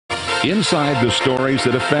Inside the stories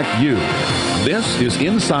that affect you. This is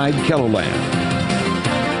Inside KELOLAND.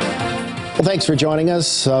 Well, thanks for joining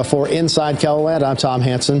us for Inside KELOLAND. I'm Tom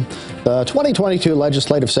Hansen. The 2022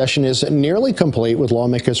 legislative session is nearly complete, with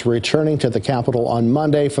lawmakers returning to the Capitol on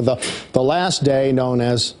Monday for the last day known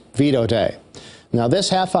as Veto Day. Now, this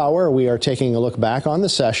half hour, we are taking a look back on the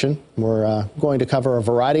session. We're going to cover a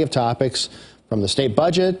variety of topics, from the state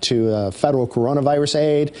budget to federal coronavirus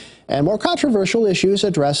aid, and more controversial issues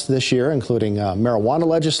addressed this year, including marijuana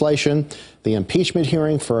legislation, the impeachment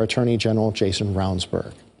hearing for Attorney General Jason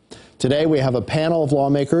Ravnsborg. Today, we have a panel of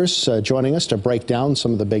lawmakers joining us to break down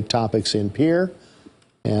some of the big topics in Pierre.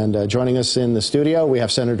 And joining us in the studio, we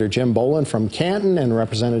have Senator Jim Boland from Canton and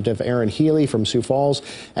Representative Aaron Healy from Sioux Falls.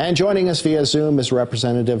 And joining us via Zoom is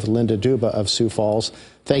Representative Linda Duba of Sioux Falls.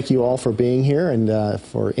 Thank you all for being here and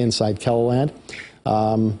for Inside KELOLAND.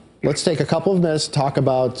 Let's take a couple of minutes to talk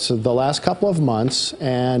about the last couple of months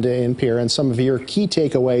and in Pierre and some of your key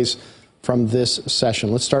takeaways from this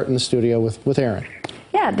session. Let's start in the studio with Aaron.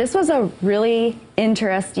 Yeah, this was a really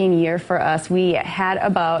interesting year for us. We had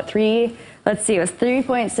about it was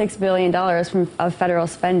 $3.6 billion of federal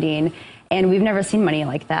spending, and we've never seen money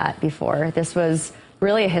like that before. This was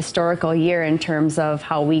really a historical year in terms of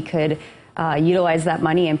how we could utilize that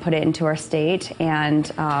money and put it into our state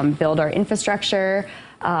and build our infrastructure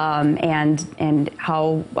and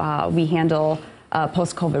how we handle a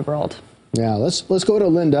post-COVID world. Yeah, let's go to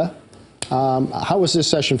Linda. How was this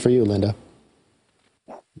session for you, Linda?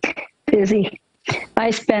 Busy. I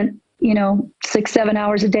spent 6-7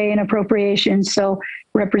 hours a day in appropriations. So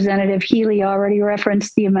Representative Healy already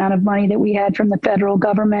referenced the amount of money that we had from the federal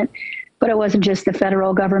government, but it wasn't just the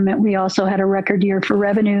federal government. We also had a record year for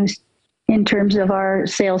revenues in terms of our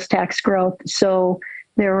sales tax growth. So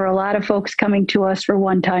there were a lot of folks coming to us for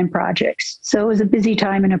one-time projects. So it was a busy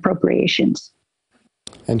time in appropriations.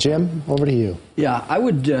 And Jim, over to you. Yeah, I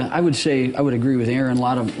would say I would agree with Aaron. A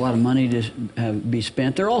lot of money to be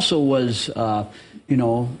spent. There also was,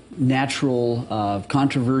 natural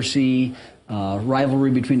controversy,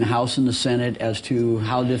 rivalry between the House and the Senate as to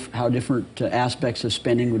how different aspects of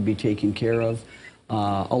spending would be taken care of.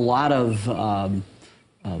 A lot of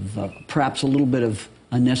perhaps a little bit of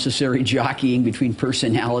unnecessary jockeying between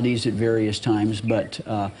personalities at various times, but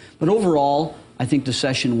overall, I think the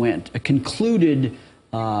session concluded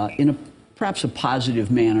in perhaps a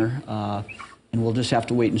positive manner, and we'll just have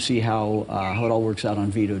to wait and see how it all works out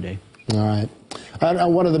on Veto Day. All right.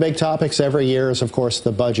 One of the big topics every year is, of course,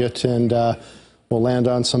 the budget, and we'll land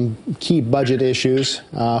on some key budget issues.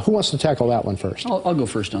 Who wants to tackle that one first? I'll go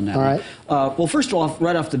first on that. All right. Well, first off,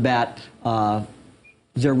 right off the bat,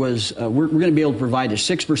 there was we're going to be able to provide a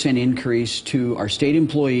 6% increase to our state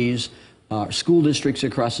employees, school districts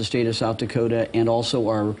across the state of South Dakota, and also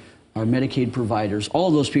our Medicaid providers. All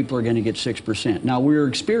of those people are going to get 6%. Now, we're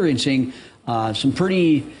experiencing some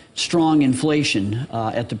pretty strong inflation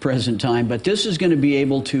at the present time, but this is going to be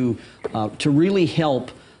able to really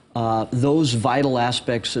help those vital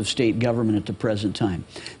aspects of state government at the present time.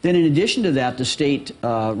 Then, in addition to that, the state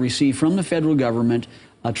received from the federal government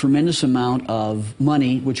a tremendous amount of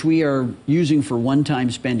money, which we are using for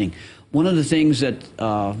one-time spending. One of the things that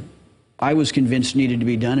I was convinced needed to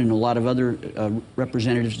be done, and a lot of other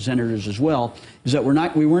representatives and senators as well, is that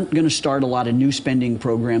we weren't going to start a lot of new spending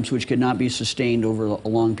programs which could not be sustained over a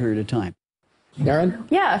long period of time. Aaron?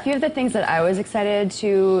 Yeah, a few of the things that I was excited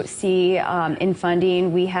to see in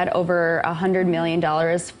funding, we had over $100 million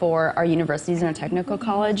for our universities and our technical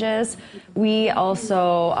colleges. We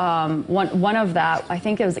also, one of that, I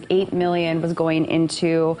think it was $8 million, was going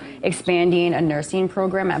into expanding a nursing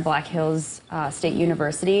program at Black Hills State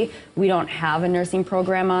University. We don't have a nursing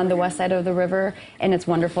program on the west side of the river, and it's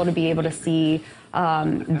wonderful to be able to see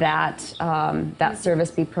that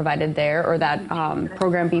service be provided there, or that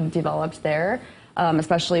program be developed there,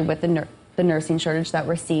 especially with the nursing shortage that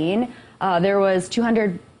we're seeing. There was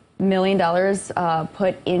 $200 million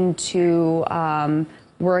put into housing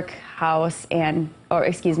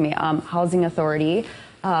authority.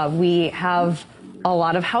 We have a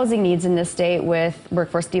lot of housing needs in this state with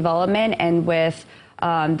workforce development and with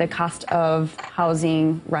the cost of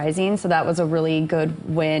housing rising. So that was a really good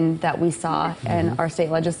win that we saw in our state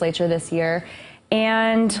legislature this year.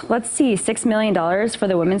 And let's see, $6 million for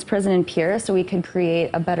the women's prison in Pierre so we could create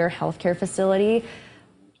a better healthcare facility.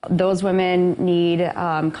 Those women need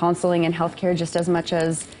counseling and healthcare just as much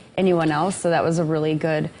as anyone else. So that was a really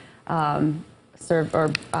good funding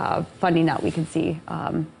that we could see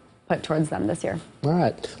put towards them this year. All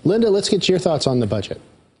right. Linda, let's get your thoughts on the budget.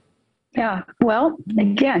 Yeah, well,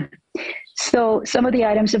 again, so some of the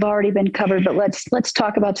items have already been covered, but let's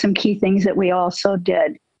talk about some key things that we also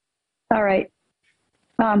did. All right.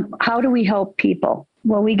 How do we help people?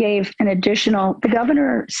 Well, we gave the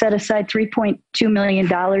governor set aside $3.2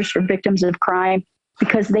 million for victims of crime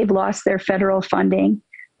because they've lost their federal funding.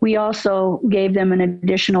 We also gave them an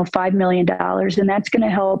additional $5 million, and that's going to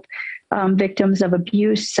help victims of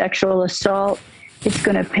abuse, sexual assault. It's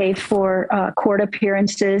going to pay for court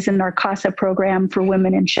appearances in our CASA program for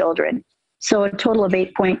women and children. So a total of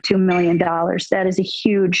 $8.2 million. That is a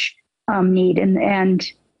huge need.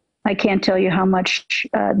 And I can't tell you how much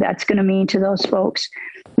that's going to mean to those folks.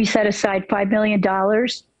 We set aside $5 million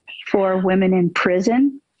for women in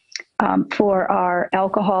prison for our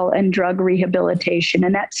alcohol and drug rehabilitation.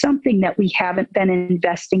 And that's something that we haven't been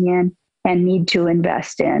investing in and need to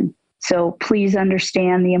invest in. So please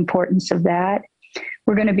understand the importance of that.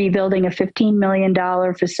 We're going to be building a $15 million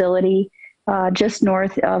facility just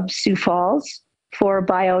north of Sioux Falls for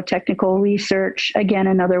biotechnical research. Again,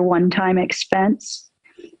 another one-time expense.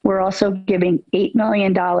 We're also giving $8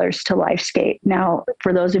 million to LifeScape. Now,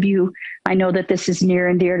 for those of you, I know that this is near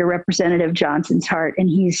and dear to Representative Johnson's heart, and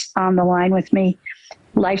he's on the line with me.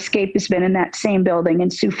 LifeScape has been in that same building in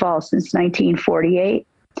Sioux Falls since 1948.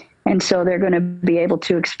 And so they're going to be able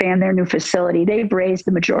to expand their new facility. They've raised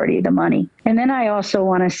the majority of the money. And then I also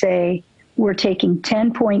want to say we're taking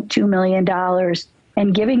 $10.2 million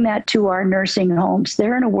and giving that to our nursing homes.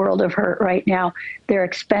 They're in a world of hurt right now. Their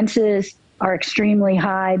expenses are extremely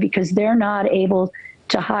high because they're not able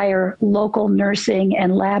to hire local nursing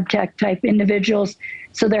and lab tech type individuals.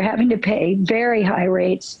 So they're having to pay very high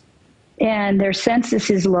rates and their census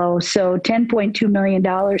is low. So $10.2 million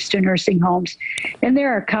to nursing homes. And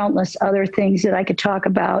there are countless other things that I could talk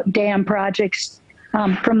about, dam projects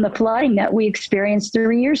from the flooding that we experienced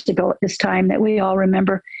 3 years ago at this time that we all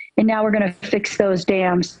remember. And now we're going to fix those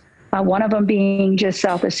dams. One of them being just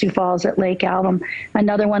south of Sioux Falls at Lake Alum,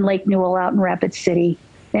 another one, Lake Newell out in Rapid City,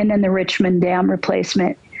 and then the Richmond Dam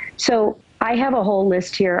replacement. So I have a whole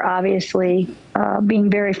list here, obviously, being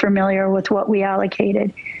very familiar with what we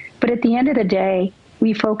allocated. But at the end of the day,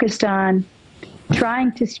 we focused on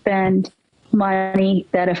trying to spend money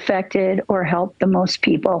that affected or helped the most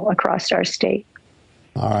people across our state.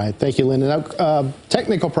 All right. Thank you, Linda. Now,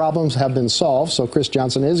 technical problems have been solved, so Chris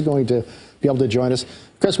Johnson is going to be able to join us.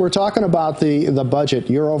 Chris, we're talking about the budget,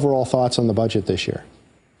 your overall thoughts on the budget this year.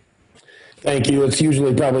 Thank you. It's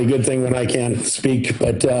usually probably a good thing when I can't speak,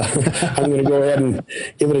 but I'm going to go ahead and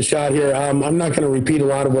give it a shot here. I'm not going to repeat a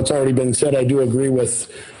lot of what's already been said. I do agree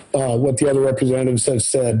with what the other representatives have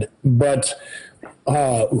said, but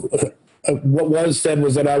what was said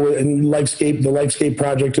was that the LifeScape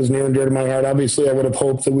project is near and dear to my heart. Obviously, I would have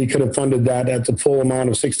hoped that we could have funded that at the full amount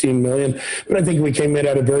of $16 million, but I think we came in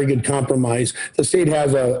at a very good compromise. The state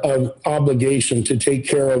has an obligation to take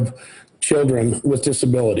care of children with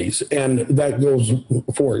disabilities, and that goes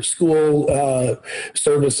for school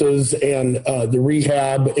services and the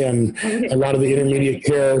rehab and a lot of the intermediate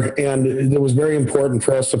care, and it was very important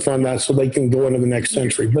for us to fund that so they can go into the next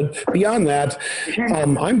century. But beyond that,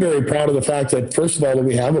 I'm very proud of the fact that, first of all, that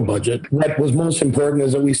we have a budget. What was most important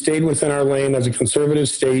is that we stayed within our lane as a conservative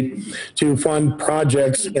state to fund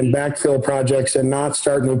projects and backfill projects and not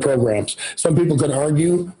start new programs. Some people could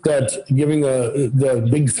argue that giving the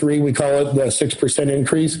big three, we call it, the 6%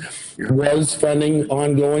 increase was funding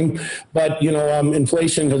ongoing, but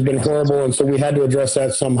inflation has been horrible, and so we had to address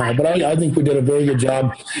that somehow. But I think we did a very good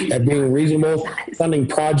job at being reasonable, funding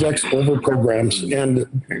projects over programs, and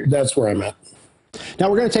that's where I'm at. Now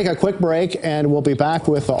we're going to take a quick break, and we'll be back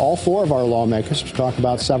with all four of our lawmakers to talk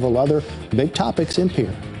about several other big topics in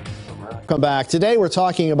here. Come back. Today we're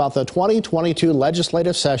talking about the 2022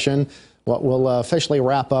 legislative session, what will officially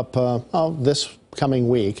wrap up this coming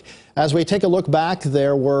week. As we take a look back,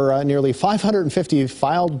 there were nearly 550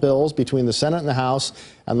 filed bills between the Senate and the House,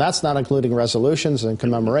 and that's not including resolutions and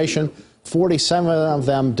commemoration. 47 of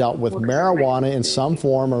them dealt with marijuana in some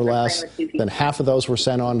form or less. Then half of those were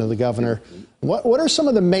sent on to the governor. What are some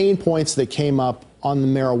of the main points that came up on the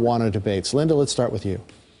marijuana debates? Linda, let's start with you.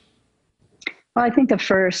 Well, I think the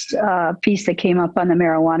first piece that came up on the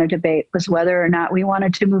marijuana debate was whether or not we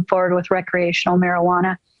wanted to move forward with recreational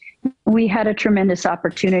marijuana. We had a tremendous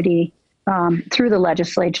opportunity through the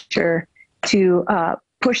legislature to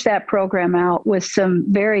push that program out with some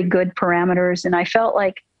very good parameters. And I felt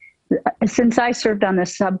like, since I served on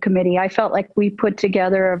this subcommittee, I felt like we put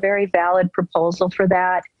together a very valid proposal for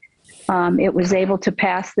that. It was able to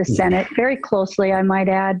pass the Senate very closely, I might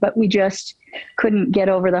add, but we just couldn't get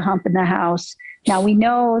over the hump in the House. Now, we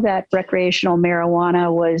know that recreational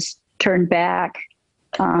marijuana was turned back,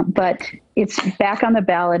 but it's back on the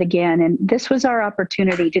ballot again. And this was our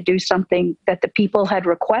opportunity to do something that the people had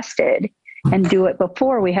requested and do it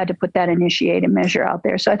before we had to put that initiated measure out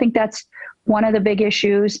there. So I think that's one of the big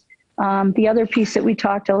issues. The other piece that we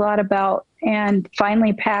talked a lot about and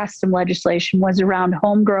finally passed some legislation was around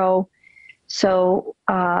home grow. So,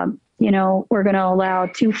 we're going to allow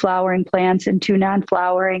 2 flowering plants and 2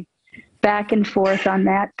 non-flowering. Back and forth on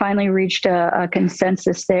that, finally reached a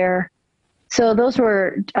consensus there. So those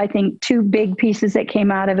were, I think, 2 big pieces that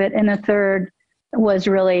came out of it. And the third was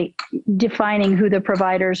really defining who the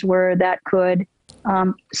providers were that could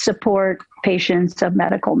support patients of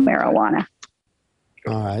medical marijuana.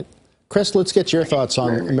 All right. Chris, let's get your thoughts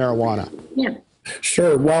on marijuana. Yeah.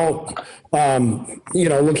 Sure. Well,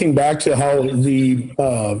 looking back to how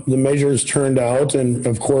the measures turned out, and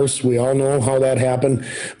of course, we all know how that happened.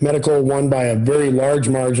 Medical won by a very large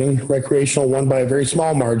margin. Recreational won by a very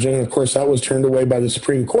small margin. And of course, that was turned away by the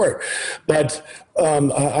Supreme Court. But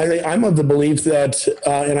I'm of the belief that,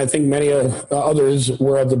 and I think many others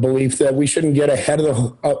were of the belief that we shouldn't get ahead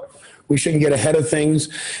of things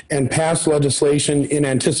and pass legislation in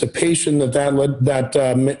anticipation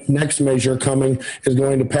that next measure coming is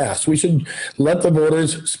going to pass. We should let the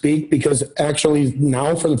voters speak, because actually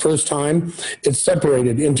now for the first time it's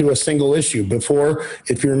separated into a single issue. Before,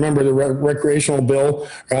 if you remember the recreational bill,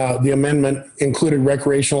 the amendment included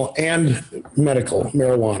recreational and medical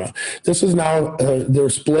marijuana. This is now, they're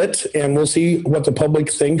split, and we'll see what the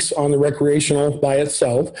public thinks on the recreational by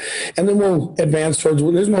itself. And then we'll advance towards,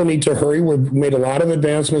 there's no need to hurry. We've made a lot of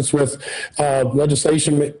advancements with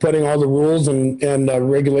legislation, putting all the rules and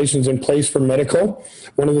regulations in place for medical.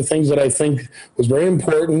 One of the things that I think was very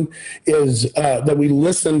important is that we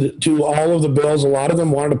listened to all of the bills. A lot of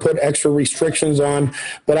them wanted to put extra restrictions on,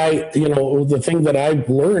 but the thing that I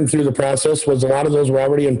learned through the process was a lot of those were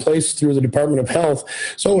already in place through the Department of Health,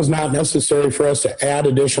 so it was not necessary for us to add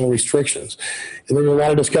additional restrictions. And there was a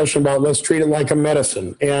lot of discussion about let's treat it like a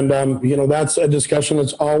medicine, and that's a discussion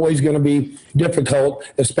that's always going to be difficult,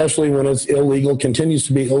 especially when it's illegal, continues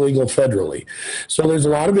to be illegal federally. So there's a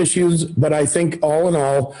lot of issues, but I think all in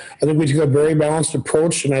all, I think we took a very balanced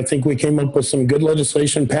approach, and I think we came up with some good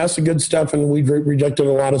legislation, passed the good stuff, and we've rejected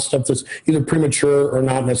a lot of stuff that's either premature or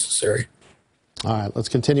not necessary. All right, let's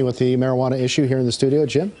continue with the marijuana issue here in the studio.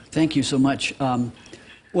 Jim? Thank you so much.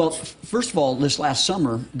 Well, first of all, this last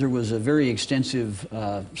summer, there was a very extensive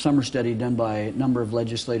summer study done by a number of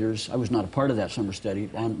legislators. I was not a part of that summer study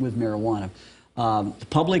with marijuana. The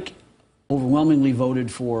public overwhelmingly voted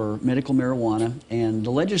for medical marijuana, and the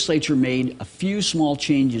legislature made a few small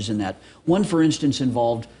changes in that. One, for instance,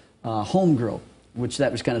 involved home grow, which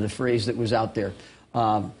that was kind of the phrase that was out there.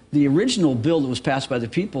 The original bill that was passed by the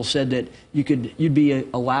people said that you'd be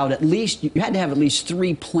allowed you had to have at least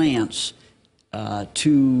 3 plants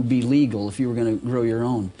to be legal if you were going to grow your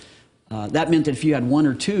own. That meant that if you had 1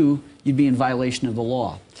 or 2, you'd be in violation of the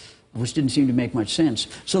law, which didn't seem to make much sense.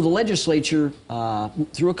 So the legislature,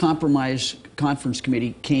 through a compromise conference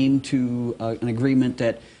committee, came to an agreement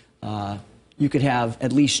that you could have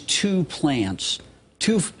at least 2 plants,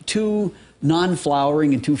 two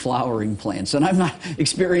non-flowering and 2 flowering plants. And I'm not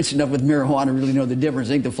experienced enough with marijuana to really know the difference.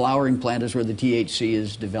 I think the flowering plant is where the THC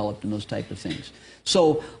is developed and those type of things.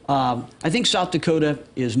 So I think South Dakota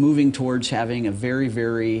is moving towards having a very,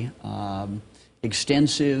 very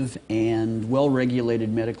extensive and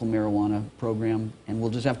well-regulated medical marijuana program, and we'll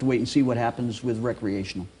just have to wait and see what happens with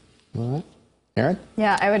recreational. All right. Erin?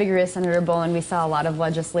 Yeah, I would agree with Senator Bolin. We saw a lot of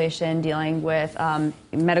legislation dealing with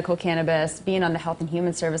medical cannabis. Being on the Health and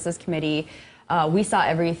Human Services Committee, we saw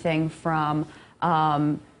everything from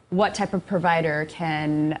what type of provider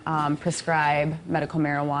can prescribe medical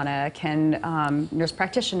marijuana, can nurse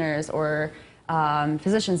practitioners or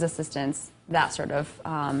physician's assistants, that sort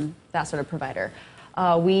of provider.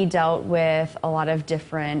 We dealt with a lot of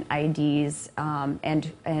different IDs,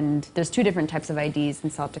 and there's 2 different types of IDs in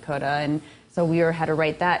South Dakota, and so we had to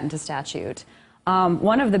write that into statute.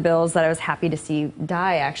 One of the bills that I was happy to see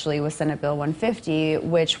die actually was Senate Bill 150,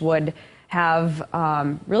 which would have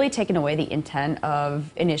really taken away the intent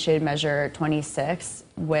of Initiated Measure 26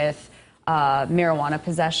 with marijuana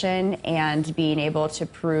possession and being able to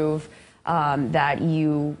prove that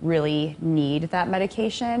you really need that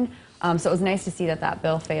medication. So it was nice to see that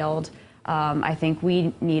bill failed. I think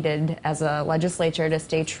we needed, as a legislature, to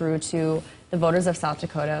stay true to the voters of South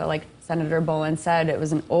Dakota. Like Senator Bolin said, it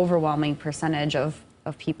was an overwhelming percentage of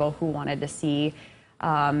people who wanted to see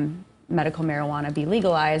medical marijuana be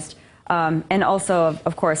legalized. And also,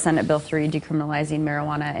 of course, Senate Bill 3, decriminalizing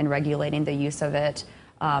marijuana and regulating the use of it.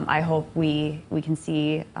 I hope we can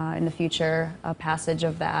see in the future a passage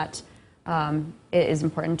of that. It is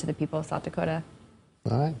important to the people of South Dakota.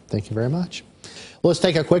 All right. Thank you very much. Let's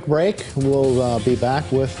take a quick break. We'll be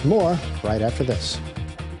back with more right after this.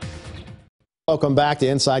 Welcome back to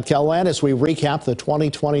Inside KELOLAND as we recap the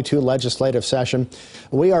 2022 legislative session.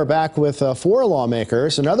 We are back with 4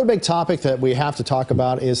 lawmakers. Another big topic that we have to talk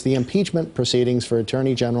about is the impeachment proceedings for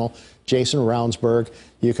Attorney General Jason Ravnsborg.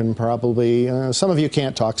 You can probably, some of you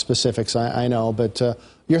can't talk specifics, I know, but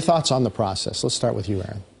your thoughts on the process. Let's start with you,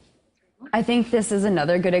 Erin. I think this is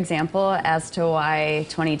another good example as to why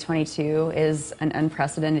 2022 is an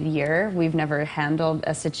unprecedented year. We've never handled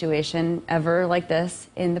a situation ever like this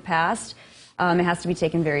in the past. It has to be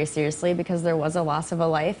taken very seriously because there was a loss of a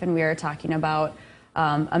life, and we are talking about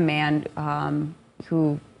a man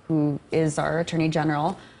who is our Attorney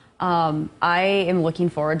General. I am looking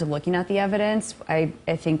forward to looking at the evidence. I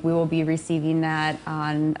think we will be receiving that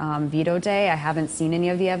on veto day. I haven't seen any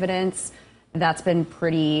of the evidence. That's been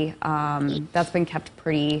pretty. That's been kept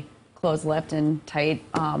pretty close-lipped and tight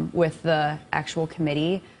with the actual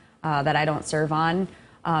committee that I don't serve on.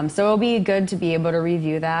 So it'll be good to be able to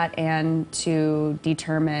review that and to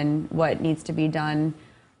determine what needs to be done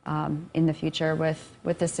in the future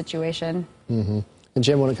with this situation. Mm-hmm. And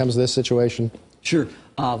Jim, when it comes to this situation? Sure.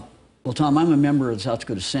 Well, Tom, I'm a member of the South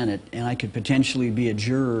Dakota Senate, and I could potentially be a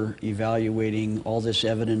juror evaluating all this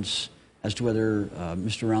evidence as to whether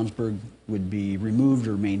Mr. Ravnsborg would be removed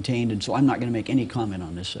or maintained, and so I'm not going to make any comment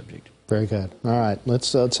on this subject. Very good. All right,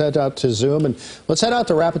 let's head out to Zoom, and let's head out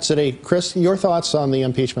to Rapid City. Chris, your thoughts on the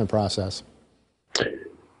impeachment process?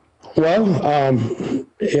 Well,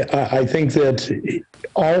 I think that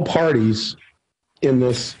all parties in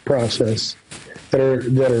this process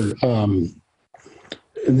that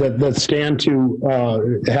stand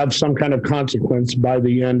to have some kind of consequence by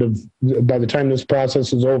the time this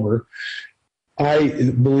process is over, I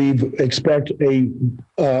believe expect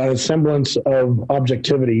a semblance of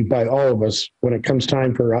objectivity by all of us when it comes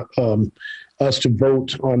time for us to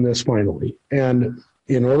vote on this finally. And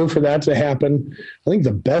in order for that to happen, I think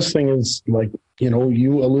the best thing is, like,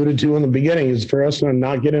 you alluded to in the beginning, is for us to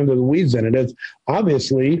not get into the weeds in it. It's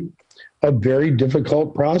obviously a very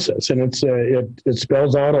difficult process, and it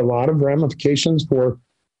spells out a lot of ramifications for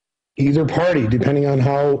either party, depending on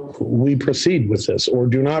how we proceed with this or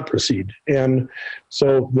do not proceed. And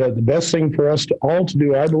so the best thing for us all to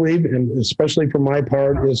do, I believe, and especially for my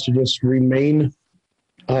part, is to just remain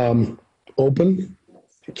open,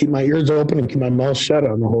 keep my ears open and keep my mouth shut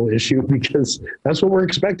on the whole issue, because that's what we're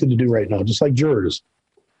expected to do right now, just like jurors.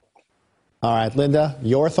 All right, Linda,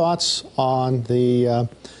 your thoughts on the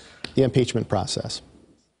impeachment process?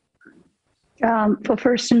 Well,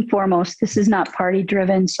 first and foremost, this is not party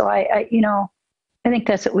driven. So I think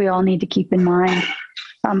that's what we all need to keep in mind.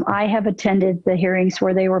 I have attended the hearings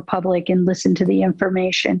where they were public and listened to the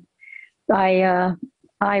information. I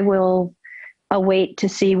will await to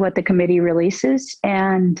see what the committee releases,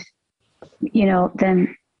 and,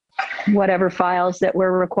 then whatever files that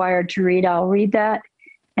we're required to read, I'll read that.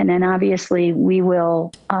 And then obviously we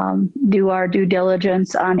will do our due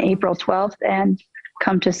diligence on April 12th and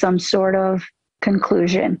come to some sort of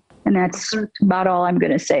conclusion. And that's about all I'm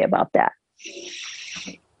going to say about that.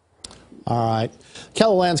 All right.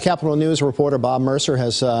 KELOLAND's Capitol News reporter Bob Mercer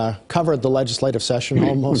has covered the legislative session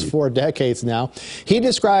almost 4 decades now. He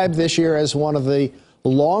described this year as one of the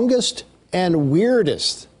longest and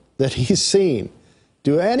weirdest that he's seen.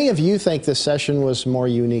 Do any of you think this session was more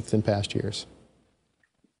unique than past years?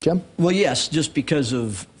 Jim? Well, yes, just because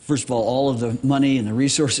of, first of all of the money and the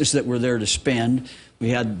resources that were there to spend. We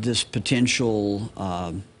had this potential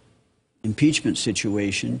impeachment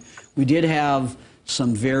situation. We did have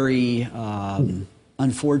some very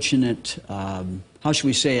unfortunate, how should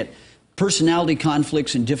we say it, personality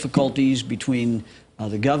conflicts and difficulties between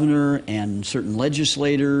the governor and certain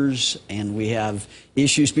legislators, and we have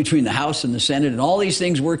issues between the House and the Senate, and all these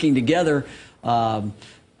things working together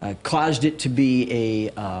caused it to be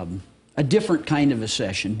a different kind of a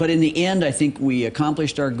session. But in the end, I think we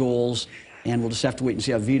accomplished our goals, and we'll just have to wait and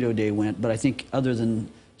see how veto day went. But I think other than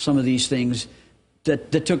some of these things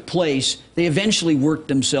that took place, they eventually worked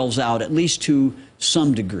themselves out, at least to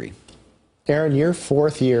some degree. Erin, your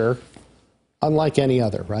 4th year, unlike any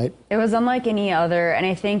other, right? It was unlike any other, and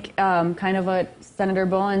I think kind of what Senator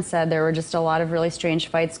Boland said, there were just a lot of really strange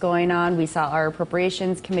fights going on. We saw our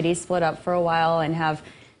appropriations committee split up for a while and have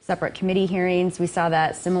separate committee hearings. We saw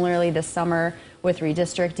that similarly this summer with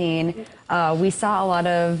redistricting. We saw a lot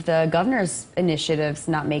of the governor's initiatives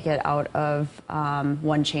not make it out of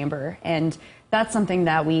one chamber, and that's something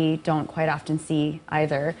that we don't quite often see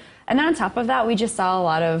either. And then on top of that, we just saw a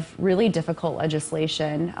lot of really difficult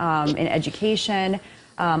legislation in education.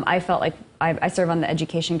 I felt like I serve on the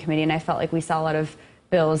education committee, and I felt like we saw a lot of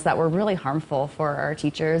bills that were really harmful for our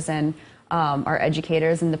teachers and our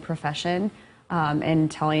educators in the profession,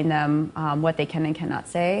 and telling them what they can and cannot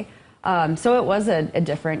say. So it was a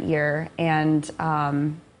different year, and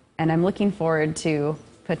I'm looking forward to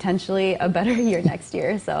potentially a better year next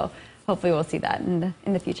year. So hopefully we'll see that in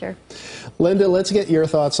the future. Linda, let's get your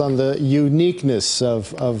thoughts on the uniqueness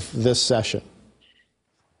of this session.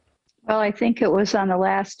 Well, I think it was on the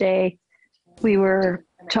last day we were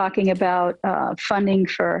talking about funding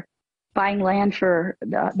for buying land for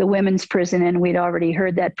the women's prison, and we'd already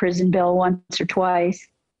heard that prison bill once or twice.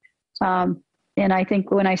 And I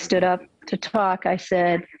think when I stood up to talk, I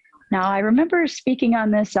said, now I remember speaking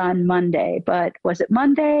on this on Monday, but was it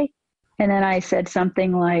Monday? And then I said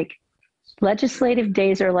something like, legislative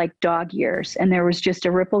days are like dog years. And there was just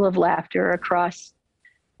a ripple of laughter across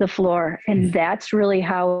the floor. And that's really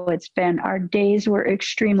how it's been. Our days were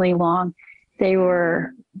extremely long. They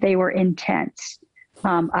were intense.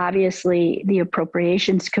 Obviously, the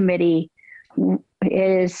Appropriations Committee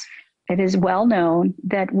it is well known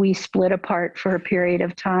that we split apart for a period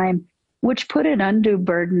of time, which put an undue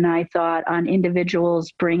burden, I thought, on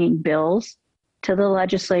individuals bringing bills to the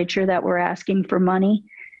legislature that were asking for money.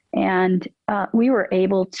 And we were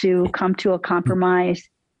able to come to a compromise,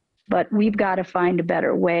 but we've got to find a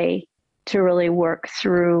better way to really work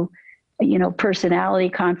through, personality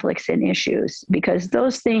conflicts and issues, because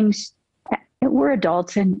those things, we're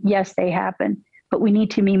adults and yes, they happen, but we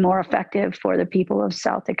need to be more effective for the people of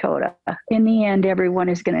South Dakota. In the end, everyone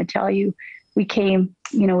is going to tell you we came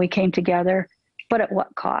together, but at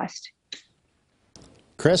what cost?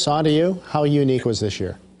 Chris, on to you. How unique was this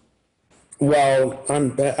year? Well,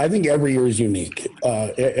 I think every year is unique.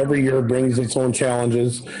 Every year brings its own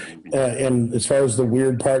challenges. And as far as the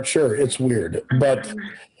weird part, sure, it's weird. But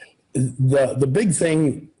the big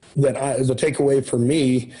thing that is a takeaway for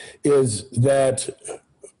me is that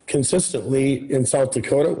consistently in South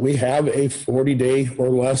Dakota, we have a 40-day or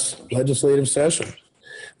less legislative session.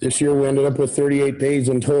 This year, we ended up with 38 days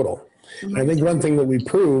in total. And I think one thing that we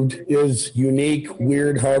proved is unique,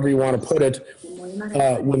 weird, however you want to put it.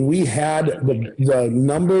 When we had the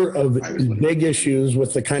number of big issues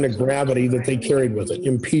with the kind of gravity that they carried with it,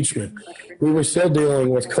 impeachment, we were still dealing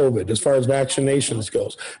with COVID as far as vaccinations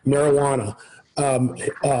goes, marijuana,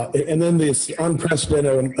 and then this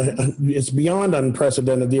unprecedented, it's beyond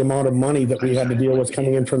unprecedented, the amount of money that we had to deal with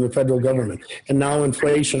coming in from the federal government, and now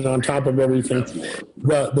inflation on top of everything.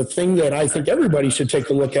 The thing that I think everybody should take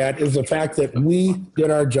a look at is the fact that we did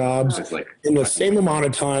our jobs in the same amount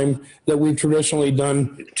of time that we've traditionally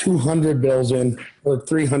done 200 bills in or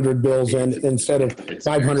 300 bills in instead of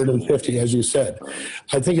 550, as you said.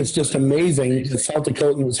 I think it's just amazing that South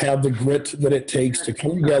Dakotans have the grit that it takes to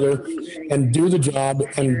come together and do the job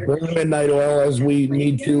and bring the midnight oil as we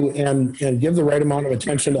need to, and give the right amount of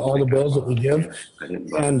attention to all the bills that we give,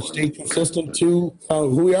 and stay consistent to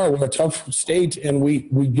who we are. We're a tough state, and we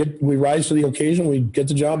rise to the occasion. We get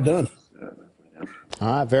the job done.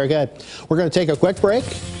 All right, very good. We're going to take a quick break.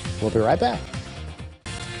 We'll be right back.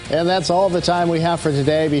 And that's all the time we have for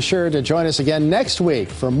today. Be sure to join us again next week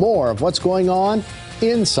for more of what's going on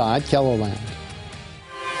inside KELOLAND.